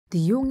The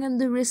young and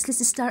the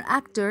restless star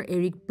actor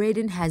Eric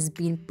Braeden has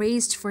been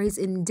praised for his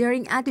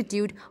endearing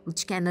attitude,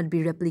 which cannot be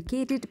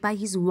replicated by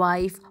his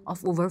wife of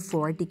over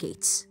 4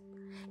 decades.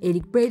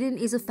 Eric Braeden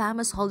is a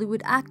famous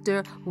Hollywood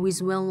actor who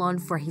is well known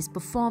for his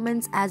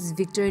performance as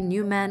Victor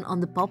Newman on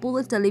the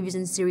popular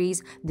television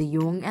series The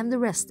Young and the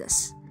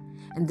Restless.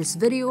 In this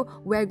video,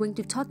 we are going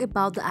to talk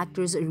about the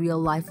actor's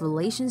real-life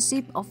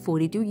relationship of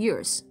 42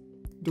 years.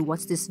 Do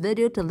watch this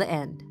video till the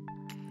end.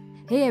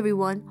 Hey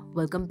everyone,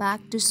 welcome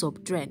back to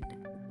Soap Trend.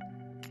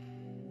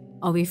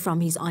 Away from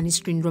his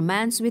on-screen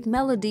romance with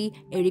Melody,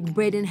 Eric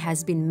Braeden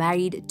has been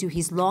married to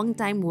his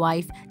longtime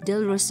wife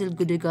Dale Russell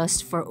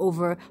Gudegast for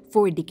over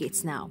 4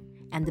 decades now,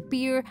 and the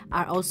pair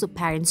are also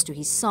parents to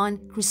his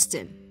son,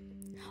 Kristen.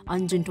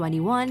 On June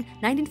 21,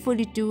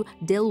 1942,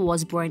 Dale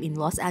was born in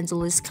Los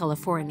Angeles,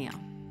 California.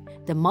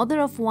 The mother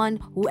of one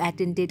who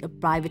attended a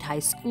private high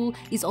school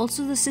is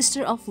also the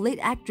sister of late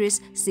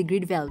actress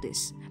Sigrid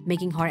Valdez,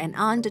 making her an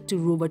aunt to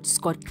Robert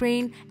Scott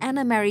Crane,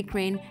 Anna Mary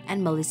Crane,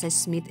 and Melissa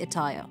Smith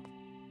Atiyah.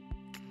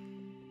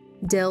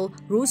 Dale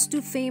rose to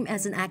fame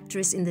as an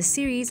actress in the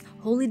series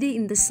Holiday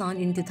in the Sun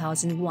in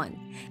 2001.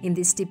 In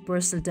this Steve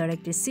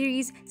Purcell-directed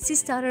series, she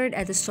starred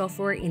as a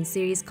chauffeur in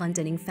series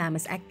containing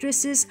famous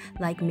actresses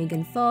like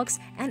Megan Fox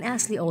and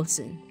Ashley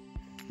Olsen.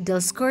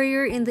 Dale's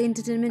career in the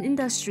entertainment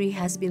industry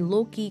has been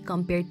low-key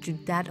compared to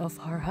that of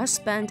her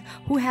husband,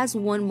 who has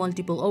won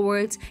multiple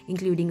awards,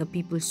 including a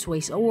People's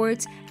Choice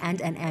Award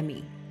and an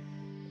Emmy.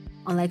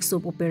 Unlike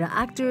soap opera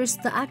actors,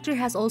 the actor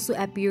has also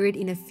appeared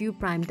in a few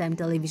primetime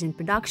television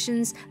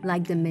productions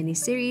like the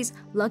miniseries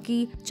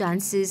Lucky,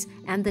 Chances,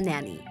 and The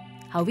Nanny.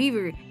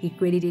 However, he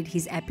credited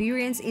his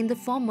appearance in the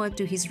former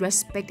to his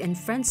respect and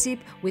friendship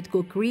with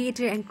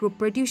co-creator and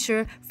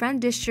co-producer Fran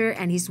Drescher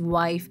and his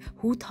wife,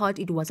 who thought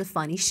it was a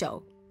funny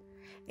show.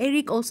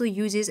 Eric also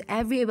uses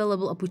every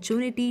available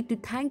opportunity to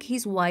thank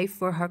his wife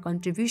for her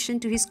contribution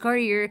to his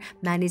career,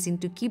 managing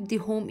to keep the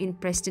home in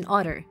pristine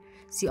order.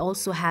 She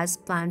also has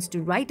plans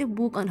to write a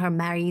book on her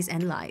marriage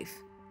and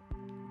life.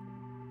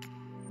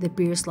 The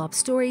pair's love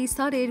story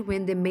started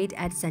when they met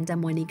at Santa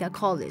Monica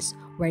College,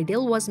 where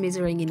Dale was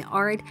majoring in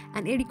art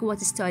and Eric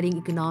was studying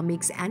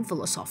economics and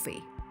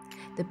philosophy.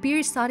 The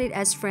pair started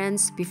as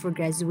friends before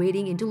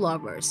graduating into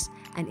lovers,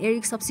 and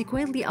Eric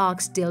subsequently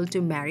asked Dale to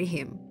marry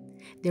him.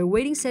 Their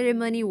wedding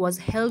ceremony was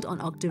held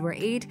on October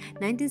 8,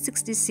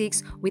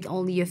 1966, with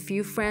only a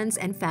few friends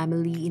and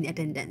family in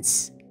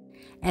attendance.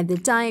 At the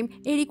time,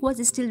 Eric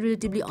was still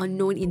relatively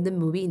unknown in the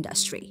movie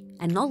industry,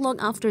 and not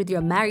long after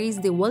their marriage,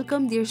 they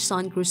welcomed their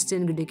son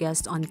Kristen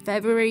Gudegast on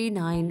February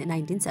 9,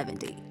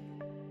 1970.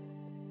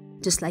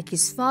 Just like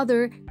his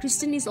father,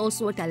 Kristen is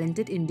also a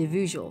talented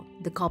individual.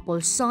 The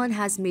couple's son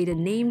has made a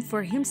name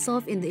for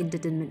himself in the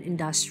entertainment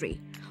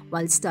industry.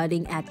 While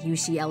studying at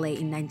UCLA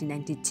in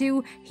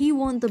 1992, he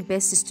won the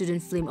Best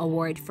Student Film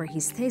Award for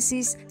his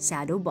thesis,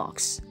 Shadow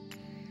Box.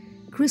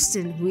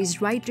 Kristen, who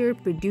is writer,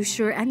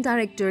 producer, and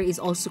director, is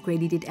also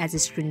credited as a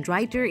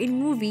screenwriter in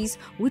movies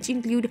which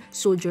include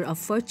Soldier of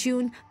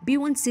Fortune,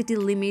 Beyond City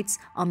Limits,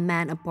 A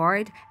Man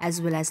Apart,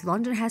 as well as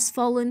London Has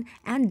Fallen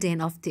and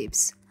Den of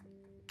Thieves.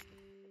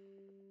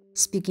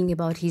 Speaking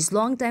about his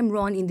longtime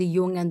run in the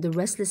Young and the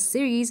Restless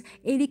series,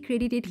 Eric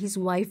credited his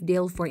wife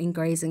Dale for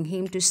encouraging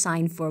him to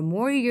sign for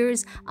more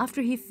years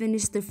after he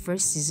finished the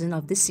first season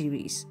of the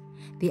series.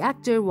 The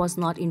actor was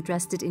not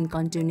interested in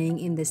continuing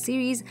in the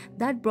series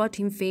that brought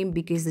him fame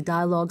because the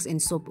dialogues in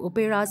soap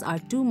operas are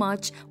too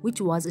much, which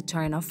was a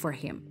turn-off for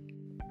him.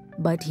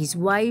 But his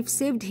wife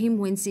saved him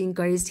when she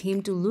encouraged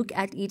him to look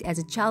at it as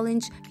a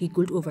challenge he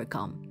could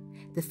overcome.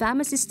 The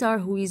famous star,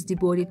 who is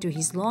devoted to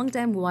his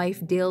longtime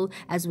wife Dale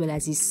as well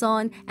as his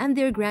son and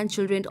their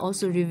grandchildren,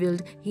 also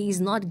revealed he is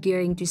not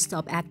gearing to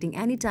stop acting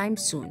anytime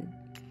soon.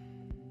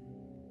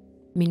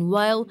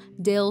 Meanwhile,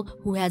 Dale,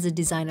 who has a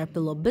designer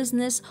pillow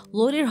business,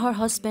 lauded her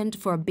husband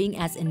for being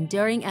as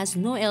endearing as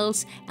no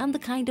else and the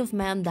kind of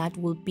man that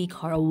will pick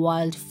her a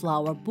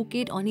wildflower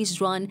bouquet on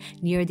his run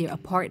near their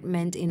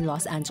apartment in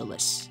Los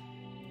Angeles.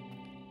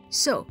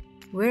 So,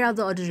 where are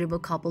the adorable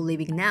couple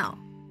living now?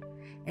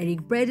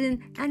 Eric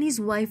Braeden and his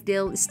wife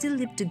Dale still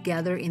live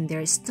together in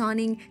their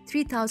stunning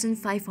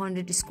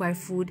 3,500 square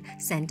foot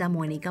Santa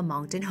Monica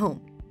mountain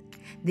home.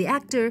 The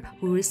actor,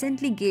 who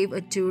recently gave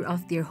a tour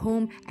of their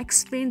home,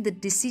 explained the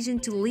decision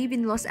to live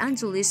in Los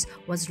Angeles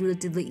was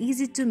relatively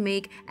easy to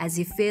make as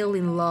he fell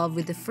in love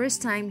with the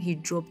first time he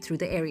drove through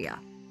the area.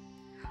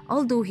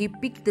 Although he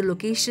picked the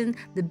location,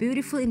 the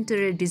beautiful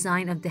interior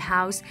design of the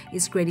house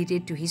is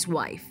credited to his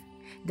wife.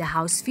 The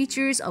house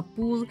features a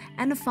pool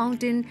and a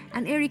fountain,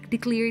 and Eric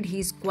declared he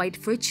is quite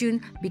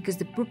fortunate because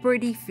the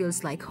property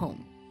feels like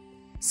home.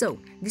 So,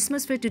 this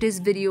much for today's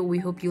video. We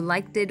hope you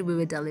liked it. We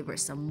will deliver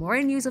some more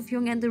news of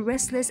Young and the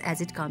Restless as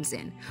it comes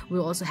in.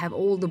 We'll also have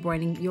all the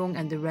burning Young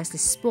and the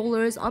Restless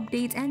spoilers,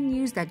 updates, and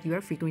news that you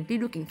are frequently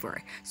looking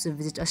for. So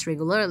visit us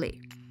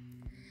regularly.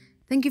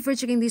 Thank you for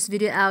checking this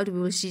video out. We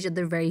will see each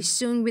other very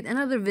soon with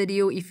another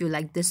video. If you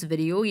like this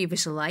video, give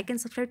us a like and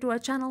subscribe to our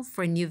channel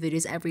for new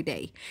videos every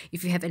day.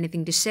 If you have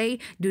anything to say,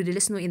 do let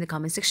us know in the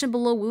comment section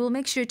below. We will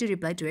make sure to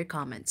reply to your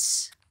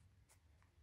comments.